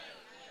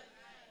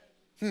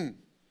 In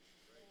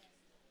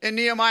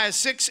Nehemiah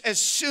 6, as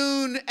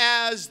soon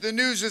as the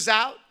news is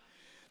out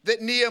that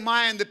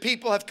Nehemiah and the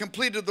people have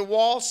completed the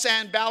wall,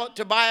 Sanballat,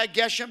 Tobiah,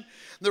 Geshem,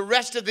 the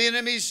rest of the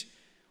enemies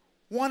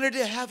wanted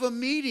to have a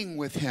meeting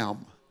with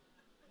him.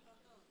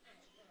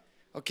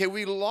 Okay,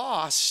 we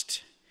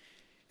lost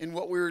in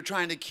what we were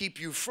trying to keep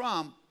you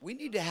from. We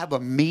need to have a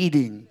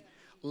meeting.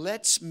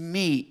 Let's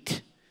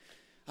meet.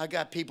 I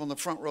got people in the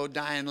front row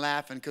dying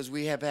laughing because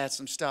we have had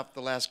some stuff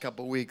the last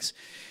couple of weeks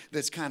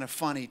that's kind of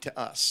funny to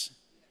us.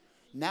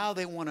 Now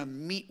they want to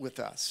meet with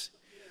us.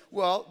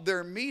 Well,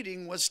 their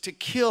meeting was to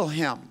kill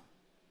him.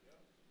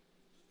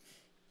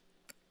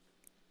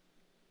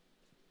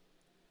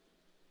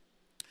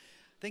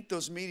 I think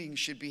those meetings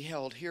should be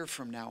held here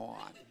from now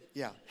on.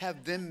 Yeah,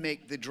 have them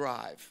make the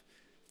drive.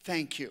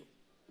 Thank you.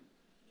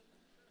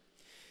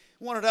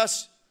 Wanted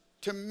us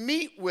to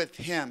meet with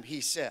him, he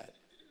said.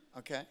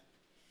 Okay?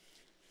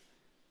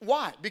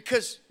 Why?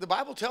 Because the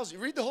Bible tells you,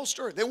 read the whole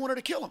story. They wanted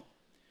to kill him.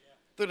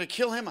 They're going to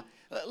kill him.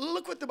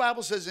 Look what the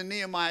Bible says in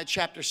Nehemiah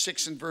chapter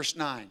 6 and verse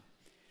 9.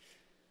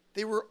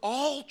 They were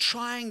all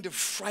trying to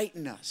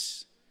frighten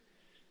us,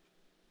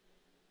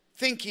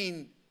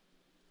 thinking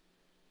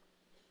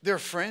their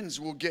friends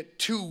will get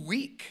too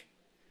weak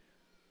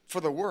for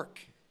the work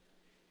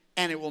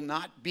and it will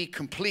not be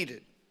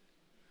completed.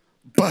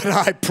 But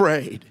I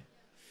prayed,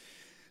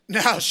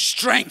 now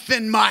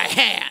strengthen my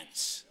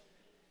hands.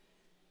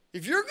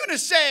 If you're going to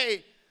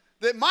say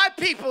that my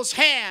people's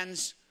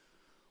hands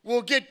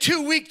will get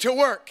too weak to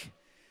work,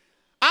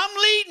 I'm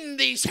leading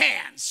these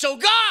hands. So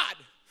God,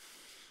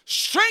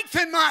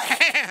 strengthen my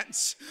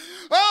hands.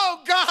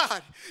 Oh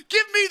God,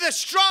 give me the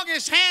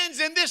strongest hands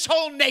in this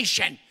whole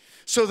nation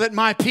so that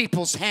my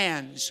people's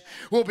hands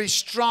will be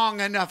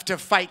strong enough to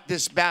fight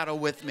this battle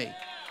with me.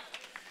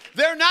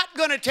 They're not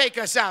going to take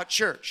us out,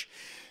 church.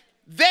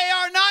 They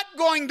are not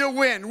going to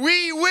win.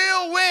 We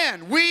will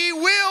win. We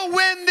will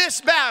win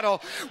this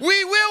battle.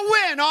 We will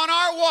win on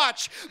our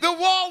watch. The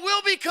wall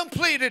will be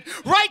completed.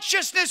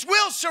 Righteousness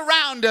will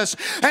surround us.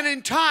 And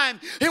in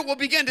time, it will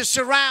begin to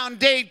surround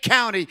Dade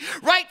County.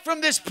 Right from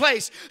this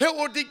place, it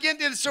will begin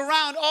to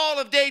surround all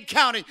of Dade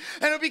County.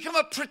 And it will become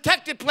a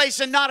protected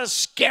place and not a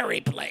scary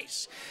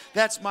place.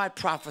 That's my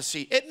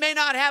prophecy. It may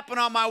not happen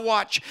on my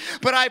watch,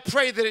 but I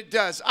pray that it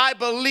does. I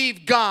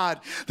believe God,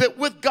 that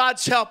with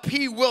God's help,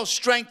 He will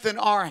strengthen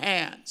our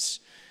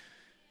hands.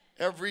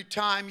 Every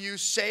time you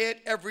say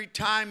it, every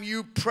time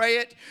you pray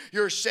it,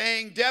 you're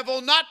saying, devil,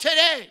 not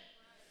today.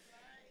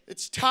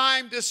 It's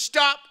time to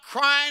stop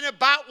crying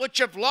about what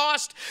you've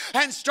lost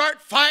and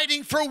start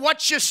fighting for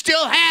what you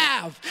still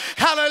have.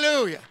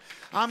 Hallelujah.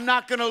 I'm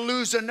not going to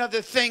lose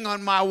another thing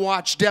on my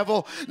watch,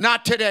 devil.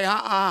 Not today.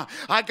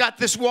 I got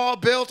this wall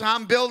built.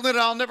 I'm building it.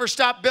 I'll never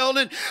stop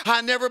building.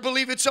 I never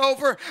believe it's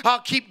over.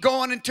 I'll keep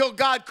going until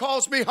God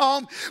calls me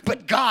home.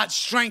 But God,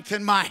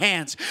 strengthen my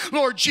hands.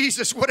 Lord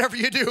Jesus, whatever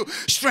you do,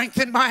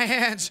 strengthen my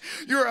hands.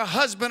 You're a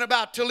husband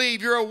about to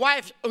leave. You're a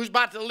wife who's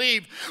about to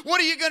leave.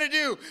 What are you going to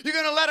do? You're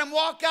going to let him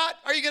walk out?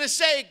 Are you going to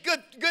say,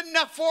 good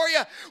enough for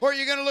you? Or are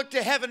you going to look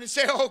to heaven and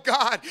say, oh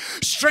God,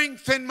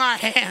 strengthen my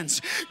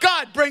hands.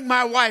 God, bring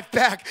my wife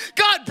back.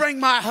 God, bring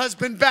my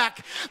husband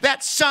back.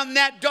 That son,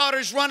 that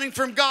daughter's running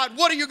from God.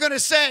 What are you going to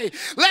say?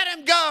 Let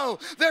him go.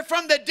 They're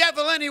from the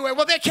devil anyway.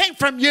 Well, they came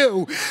from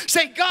you.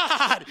 Say,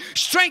 God,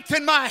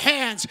 strengthen my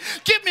hands.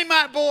 Give me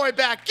my boy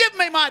back. Give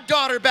me my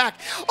daughter back.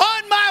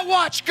 On my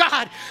watch,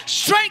 God,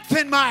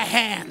 strengthen my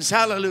hands.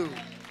 Hallelujah.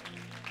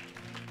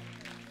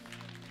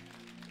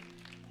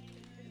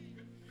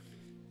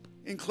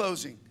 In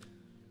closing,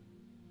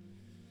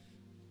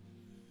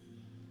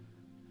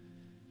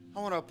 I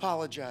want to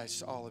apologize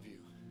to all of you.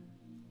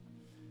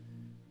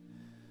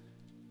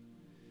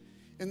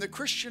 In the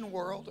Christian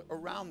world,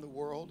 around the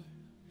world,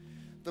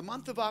 the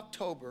month of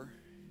October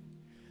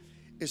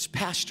is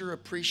Pastor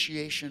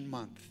Appreciation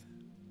Month.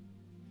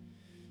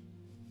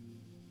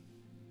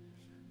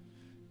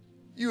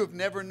 You have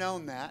never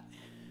known that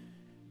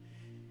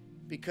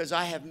because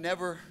I have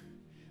never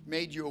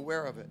made you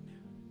aware of it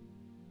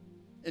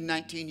in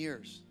 19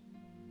 years.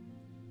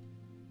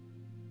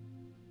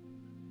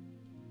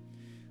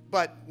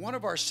 But one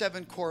of our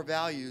 7 core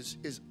values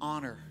is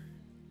honor.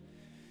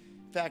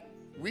 In fact,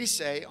 we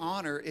say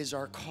honor is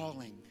our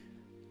calling.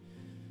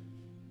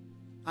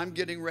 I'm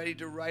getting ready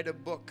to write a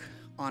book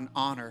on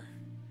honor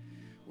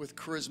with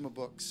Charisma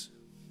Books.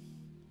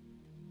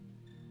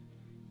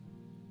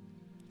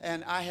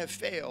 And I have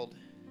failed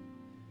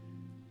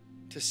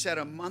to set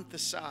a month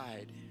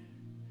aside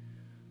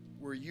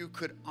where you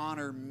could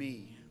honor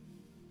me.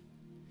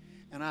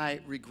 And I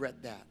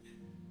regret that.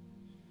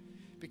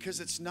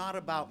 Because it's not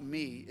about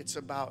me, it's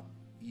about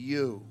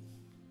you.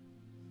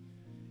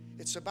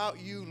 It's about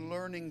you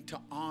learning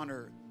to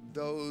honor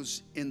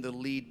those in the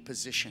lead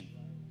position.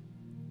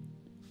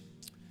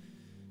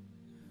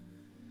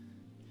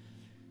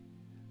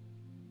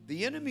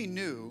 The enemy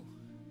knew,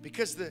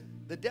 because the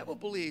devil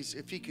believes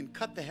if he can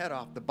cut the head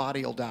off, the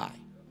body will die.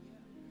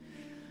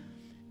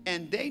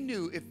 And they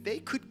knew if they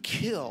could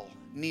kill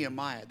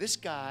Nehemiah, this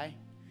guy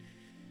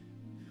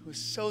was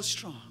so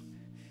strong,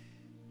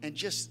 and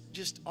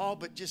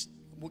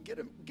we'll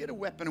get a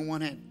weapon in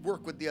one hand,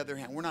 work with the other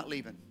hand. We're not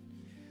leaving.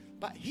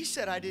 But he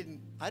said, I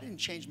didn't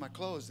change my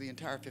clothes the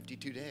entire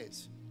 52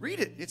 days. Read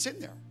it. It's in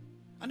there.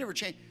 I never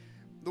changed.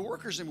 The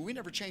workers and we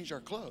never changed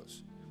our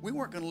clothes. We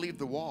weren't going to leave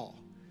the wall.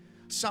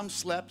 Some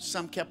slept.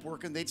 Some kept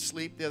working. They'd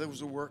sleep. The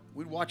others would work.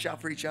 We'd watch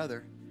out for each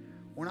other.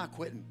 We're not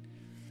quitting.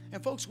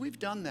 And folks, we've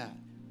done that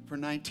for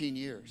 19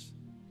 years.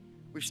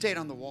 We've stayed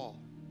on the wall.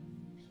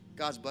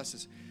 God's blessed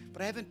us.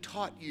 But I haven't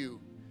taught you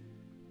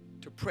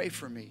to pray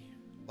for me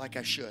like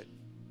I should.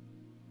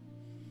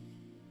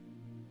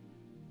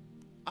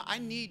 I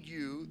need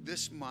you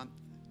this month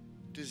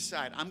to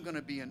decide I'm going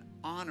to be an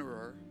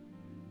honorer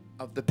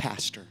of the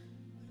pastor.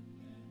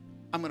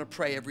 I'm going to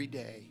pray every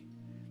day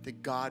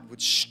that God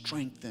would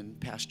strengthen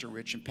Pastor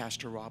Rich and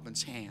Pastor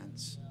Robin's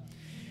hands.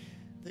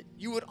 That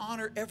you would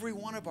honor every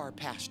one of our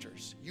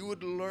pastors. You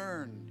would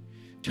learn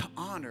to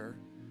honor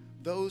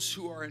those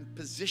who are in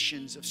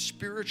positions of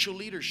spiritual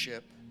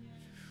leadership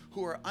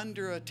who are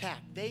under attack.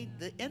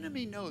 The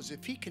enemy knows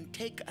if he can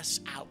take us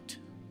out,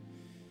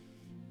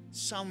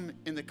 some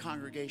in the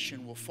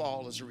congregation will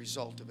fall as a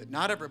result of it.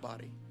 Not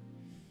everybody,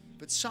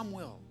 but some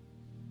will.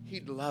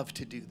 He'd love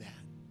to do that.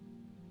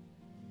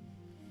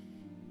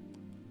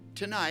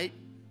 Tonight,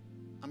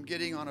 I'm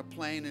getting on a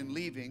plane and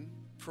leaving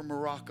for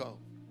Morocco.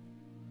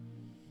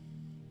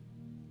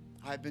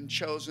 I've been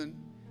chosen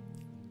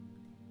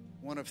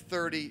one of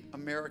 30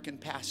 American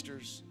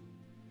pastors,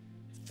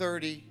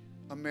 30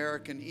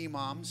 American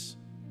imams,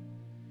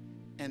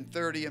 and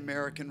 30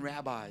 American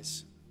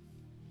rabbis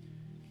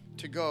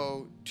to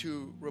go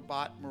to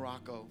Rabat,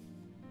 Morocco,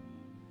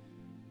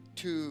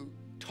 to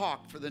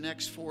talk for the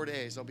next 4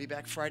 days. I'll be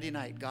back Friday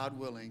night, God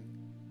willing,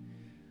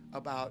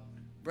 about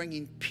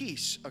bringing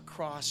peace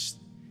across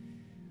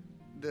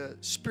the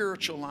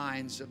spiritual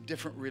lines of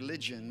different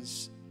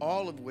religions,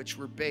 all of which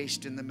were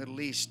based in the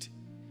Middle East,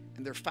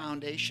 and their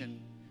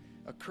foundation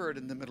occurred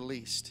in the Middle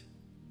East.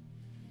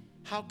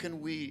 How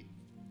can we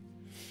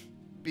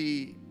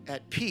be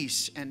at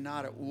peace and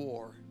not at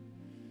war?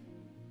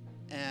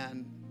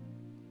 And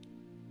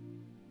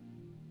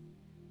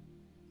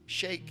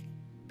Sheikh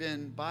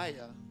bin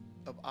Baya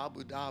of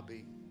Abu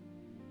Dhabi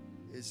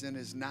is in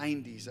his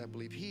 90s, I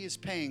believe. He is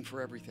paying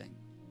for everything.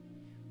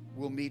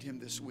 We'll meet him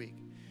this week.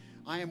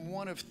 I am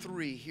one of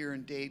 3 here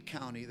in Dade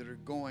County that are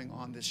going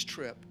on this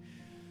trip.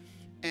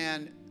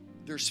 And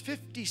there's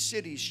 50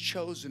 cities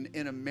chosen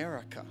in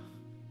America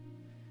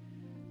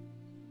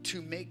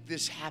to make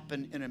this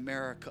happen in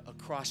America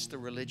across the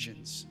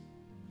religions.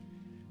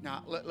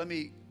 Now, let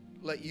me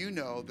let you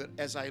know that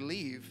as I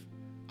leave,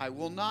 I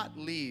will not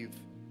leave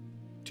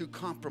to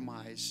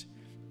compromise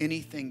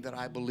anything that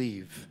I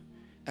believe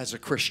as a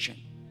Christian.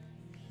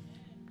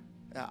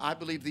 I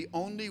believe the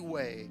only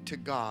way to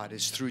God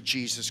is through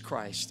Jesus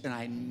Christ, and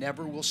I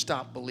never will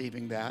stop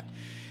believing that.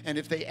 And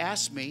if they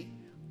ask me,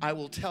 I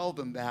will tell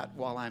them that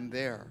while I'm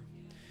there.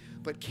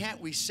 But can't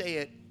we say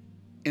it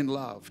in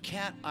love?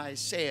 Can't I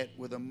say it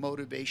with a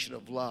motivation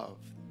of love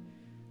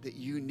that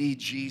you need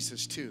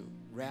Jesus too?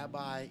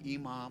 Rabbi,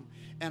 imam,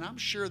 and I'm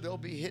sure they'll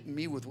be hitting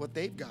me with what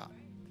they've got.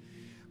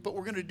 But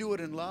we're going to do it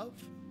in love,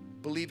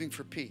 believing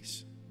for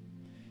peace.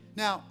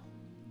 Now,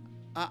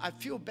 I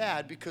feel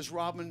bad because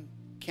Robin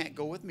can't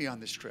go with me on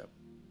this trip.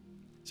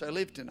 So I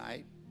leave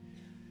tonight.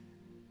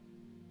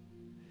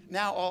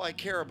 Now all I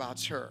care about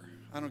is her.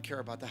 I don't care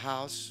about the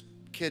house.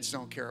 Kids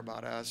don't care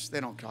about us. They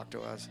don't talk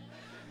to us.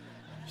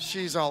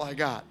 She's all I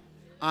got.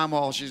 I'm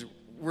all she's.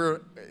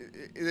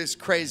 It's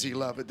crazy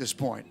love at this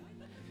point.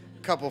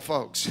 A couple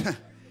folks.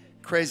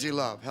 Crazy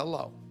love.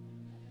 Hello.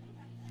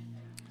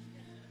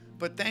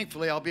 But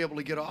thankfully, I'll be able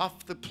to get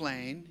off the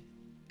plane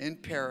in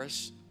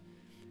Paris,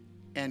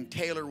 and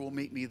Taylor will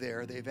meet me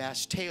there. They've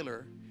asked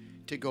Taylor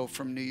to go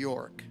from New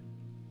York.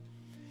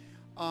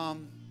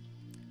 I'm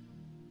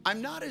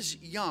not as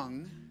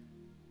young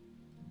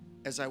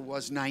as I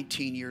was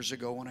 19 years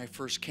ago when I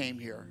first came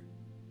here.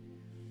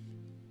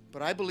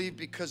 But I believe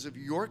because of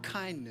your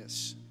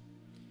kindness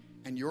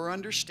and your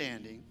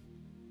understanding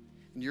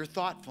and your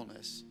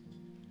thoughtfulness,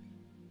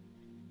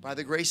 by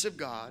the grace of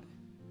God,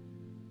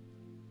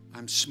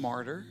 I'm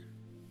smarter,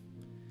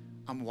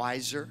 I'm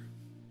wiser,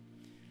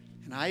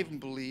 and I even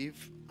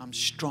believe I'm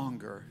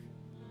stronger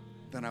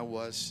than I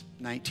was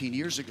 19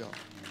 years ago.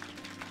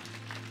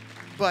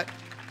 But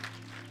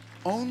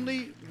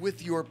only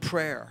with your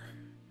prayer.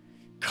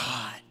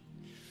 God,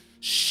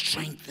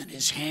 strengthen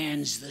his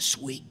hands this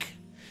week.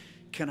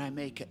 Can I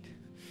make it?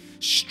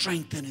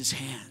 Strengthen his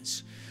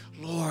hands.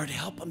 Lord,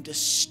 help him to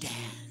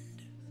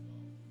stand.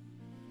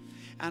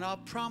 And I'll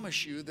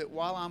promise you that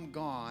while I'm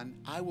gone,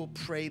 I will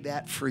pray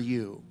that for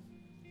you.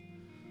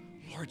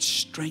 Lord,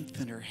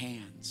 strengthen her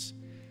hands.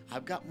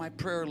 I've got my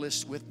prayer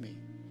list with me.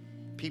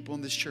 People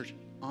in this church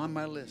on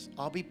my list.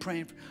 I'll be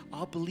praying for,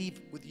 I'll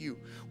believe with you.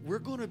 We're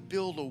going to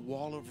build a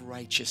wall of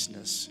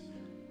righteousness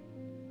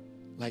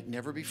like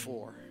never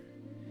before.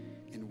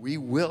 And we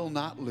will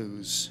not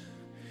lose.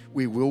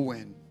 We will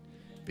win.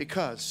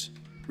 Because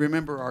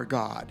remember our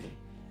God.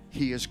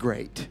 He is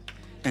great.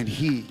 And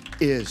he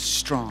is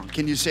strong.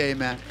 Can you say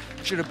amen? I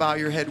want you to bow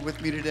your head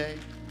with me today.